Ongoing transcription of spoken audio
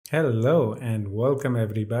Hello and welcome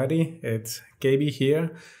everybody. It's KB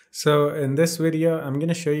here. So in this video, I'm going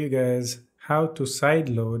to show you guys how to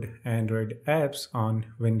sideload Android apps on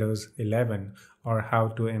Windows 11 or how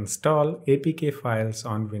to install APK files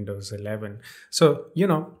on Windows 11. So,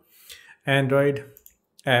 Android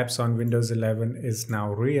apps on Windows 11 is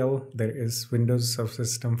now real. There is Windows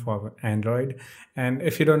Subsystem for Android. And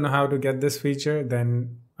if you don't know how to get this feature,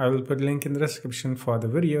 then I will put a link in the description for the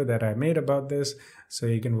video that I made about this, so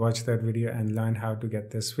you can watch that video and learn how to get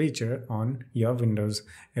this feature on your Windows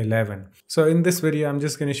 11. So in this video, I'm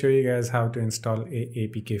just going to show you guys how to install a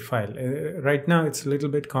APK file. Right now, it's a little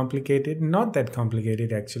bit complicated. Not that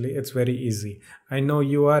complicated, actually. It's very easy. I know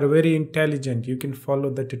you are very intelligent. You can follow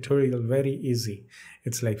the tutorial very easy.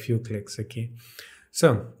 It's like few clicks, okay?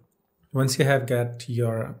 So once you have got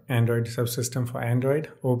your Android subsystem for Android,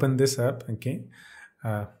 open this up, okay?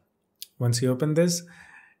 Once you open this,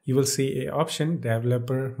 you will see a option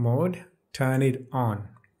developer mode, turn it on,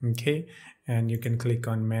 okay? And you can click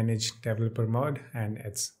on manage developer mode and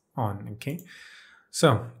it's on, okay?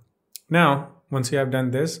 So now once you have done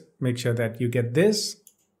this, make sure that you get this.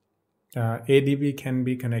 ADB can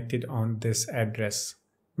be connected on this address.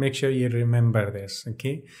 Make sure you remember this,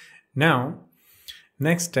 okay? Now,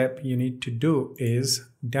 next step you need to do is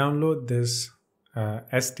download this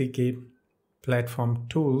SDK Platform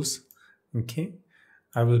Tools, okay?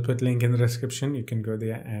 I will put link in the description. You can go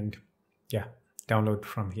there and download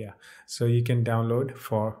from here. So you can download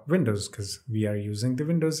for Windows because we are using the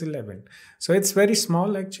Windows 11. So it's very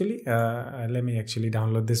small actually. Let me actually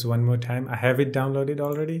download this one more time. I have it downloaded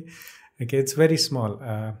already. Okay, it's very small.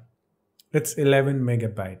 It's 11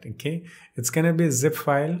 megabyte, okay? It's gonna be a zip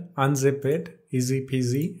file, unzip it, easy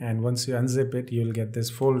peasy. And once you unzip it, you'll get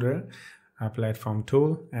this folder, platform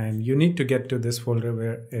tool. And you need to get to this folder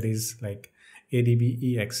where it is like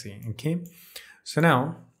ADB.exe, okay? So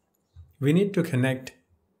now we need to connect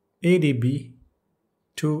ADB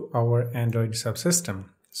to our Android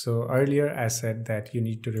subsystem. So earlier I said that you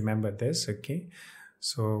need to remember this, okay?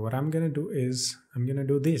 So what I'm gonna do is I'm gonna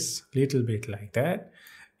do this little bit like that.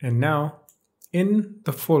 And now in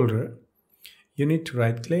the folder, you need to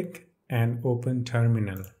right click and open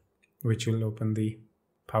terminal, which will open the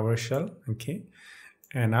PowerShell, okay?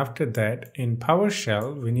 And after that, in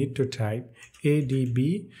PowerShell, we need to type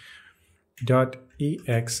adb.exe,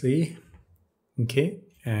 okay?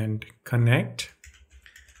 And connect,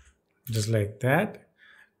 just like that.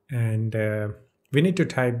 And we need to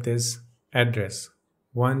type this address,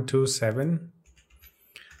 127.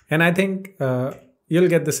 And I think you'll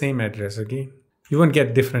get the same address, okay? You won't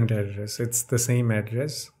get different address. It's the same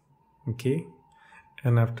address, okay?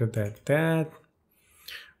 And after that,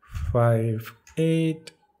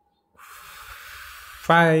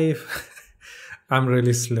 585. I'm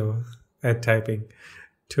really slow at typing.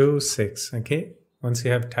 26, okay? Once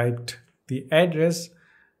you have typed the address,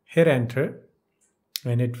 hit enter,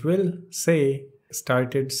 and it will say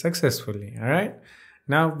started successfully, all right?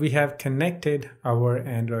 Now we have connected our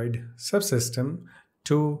Android subsystem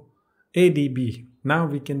to ADB. Now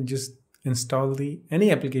we can just install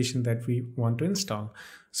any application that we want to install.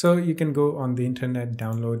 So you can go on the internet,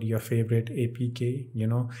 download your favorite APK,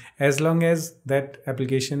 as long as that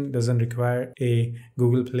application doesn't require a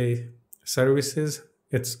Google Play services,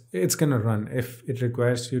 it's gonna run. If it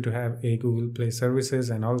requires you to have a Google Play services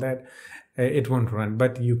and all that, it won't run,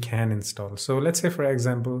 but you can install. So let's say, for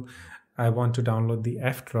example, I want to download the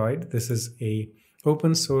F-Droid. This is a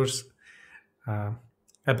open source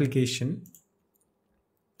application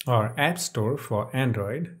or app store for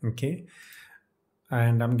Android, okay?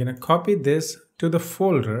 And I'm gonna copy this to the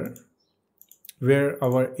folder where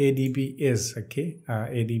our ADB is, okay?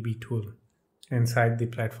 ADB tool inside the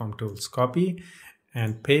platform tools. Copy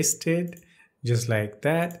and paste it just like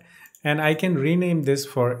that. And I can rename this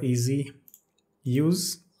for easy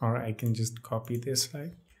use, or I can just copy this,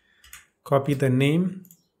 like copy the name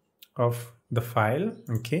of the file,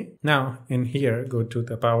 okay? Now in here, go to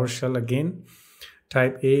the PowerShell again,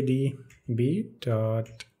 type adb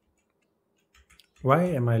dot, why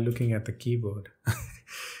am I looking at the keyboard?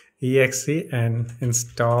 exe and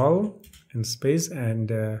install in space,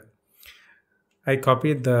 and I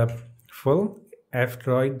copied the full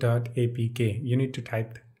fdroid.apk. You need to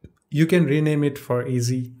type, you can rename it for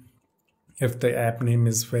easy. If the app name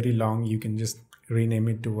is very long, you can just rename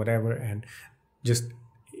it to whatever and just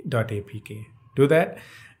 .apk. Do that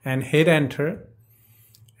and hit enter,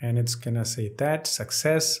 and it's gonna say that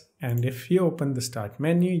success. And if you open the start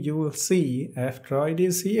menu, you will see F-Droid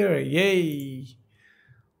is here, yay!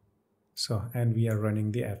 So, and we are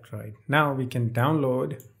running the F-Droid. Now we can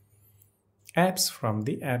download apps from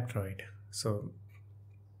the Android. So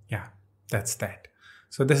Yeah, that's that.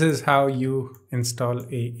 So this is how you install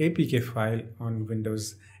a APK file on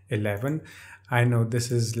Windows 11. I know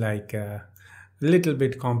this is like a little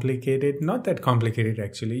bit complicated, not that complicated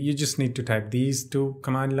actually. You just need to type these two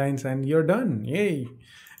command lines and you're done. Yay.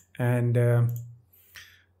 And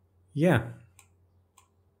yeah,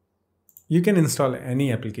 you can install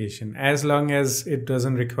any application as long as it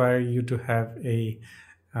doesn't require you to have a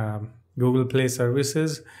Google Play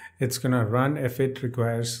services. It's gonna run. If it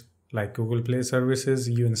requires like Google Play services,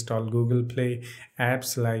 you install Google Play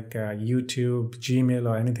apps like YouTube, Gmail,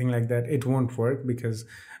 or anything like that, it won't work because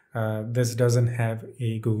this doesn't have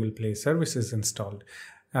a Google Play services installed.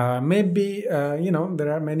 Maybe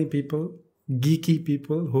there are many people, geeky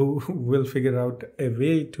people, who will figure out a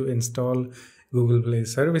way to install Google Play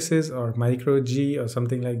services or micro G or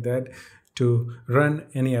something like that to run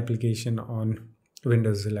any application on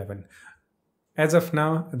Windows 11. As of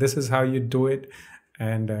now, this is how you do it.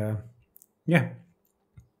 And yeah,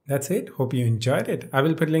 that's it. Hope you enjoyed it. I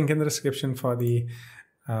will put a link in the description for the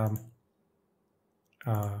um,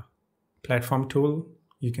 platform tool.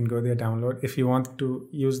 You can go there, download. If you want to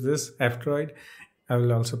use this F-Droid, I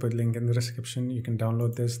will also put a link in the description. You can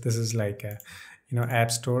download this. This is like a app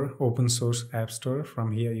store, open source app store.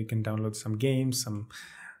 From here you can download some games, some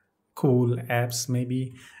cool apps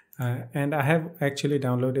maybe. And I have actually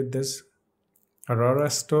downloaded this Aurora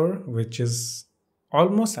store, which is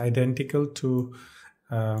almost identical to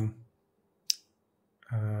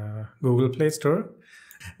Google Play Store.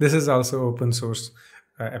 This is also open source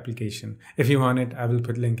application. If you want it, I will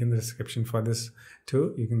put link in the description for this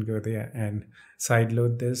too. You can go there and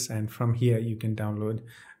sideload this, and from here you can download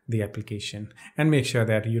the application. And make sure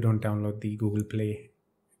that you don't download the Google Play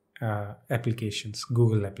applications,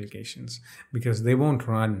 Google applications, because they won't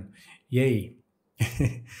run. Yay.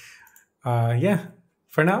 Yeah,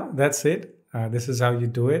 for now, that's it. This is how you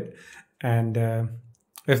do it. And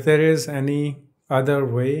if there is any other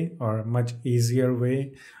way or much easier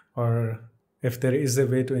way, or if there is a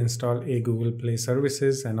way to install a Google Play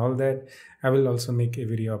services and all that, I will also make a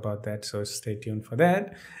video about that. So stay tuned for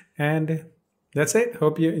that. And that's it.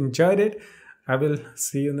 Hope you enjoyed it. I will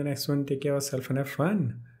see you in the next one. Take care of yourself and have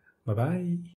fun. Bye-bye.